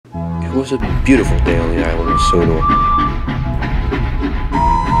It was a beautiful day on the island of Sodor.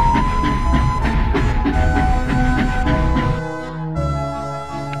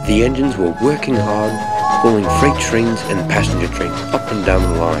 The engines were working hard, pulling freight trains and passenger trains up and down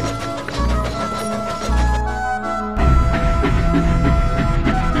the line.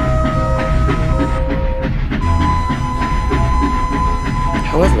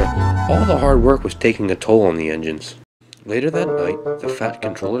 However, all the hard work was taking a toll on the engines. Later that night, the Fat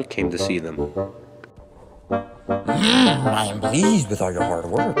Controller came to see them. I am pleased with all your hard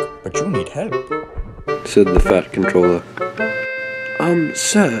work, but you need help, said the Fat Controller.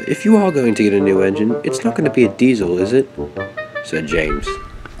 Sir, if you are going to get a new engine, it's not going to be a diesel, is it? Said James.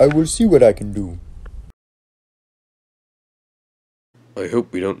 I will see what I can do. I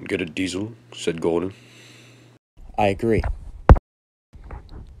hope we don't get a diesel, said Gordon. I agree.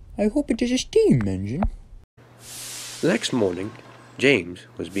 I hope it is a steam engine. The next morning, James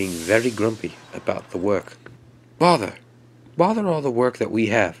was being very grumpy about the work. Bother all the work that we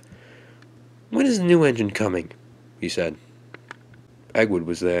have. When is the new engine coming? He said. Egwood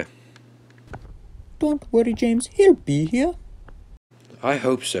was there. Don't worry, James, he'll be here. I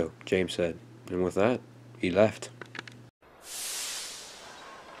hope so, James said, and with that, he left.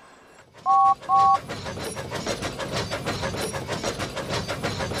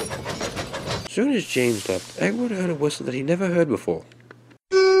 As soon as James left, Egwood heard a whistle that he never heard before.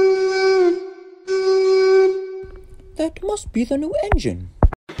 That must be the new engine.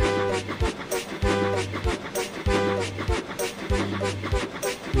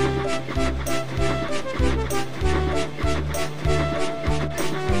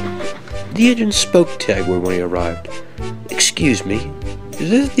 The engine spoke to Egwood when he arrived. Excuse me, is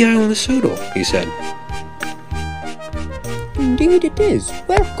this the island of Sodor? He said. Indeed it is.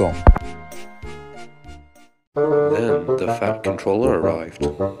 Welcome. Then the Fat Controller arrived.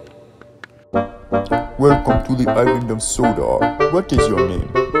 Welcome to the island of Sodor. What is your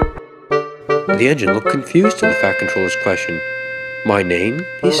name? The engine looked confused at the Fat Controller's question. My name?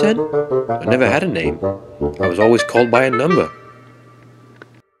 He said. I never had a name. I was always called by a number.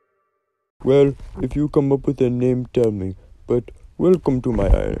 Well, if you come up with a name, tell me. But welcome to my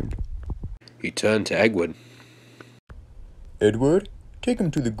island. He turned to Egwood. Edward, take him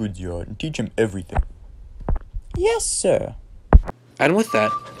to the goods yard and teach him everything. Yes, sir. And with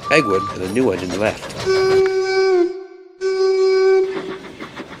that, Egwood and the new engine left.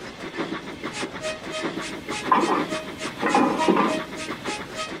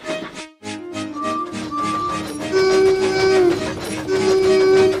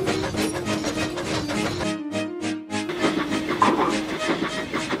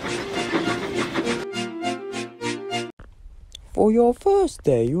 For your first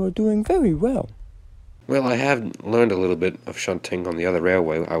day, you are doing very well. Well, I have learned a little bit of shunting on the other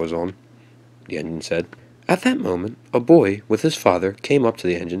railway I was on, the engine said. At that moment, a boy with his father came up to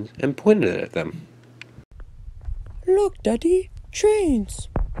the engines and pointed it at them. Look, Daddy, trains.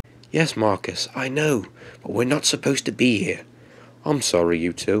 Yes, Marcus, I know, but we're not supposed to be here. I'm sorry,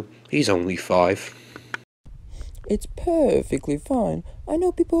 you two. He's only 5. It's perfectly fine. I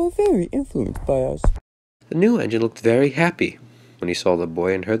know people are very influenced by us. The new engine looked very happy when he saw the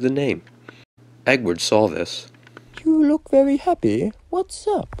boy and heard the name. Egwood saw this. You look very happy. What's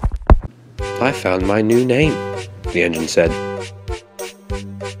up? I found my new name, the engine said.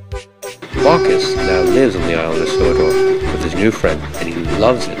 Marcus now lives on the island of Sodor with his new friend, and he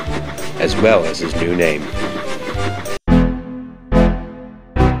loves it, as well as his new name.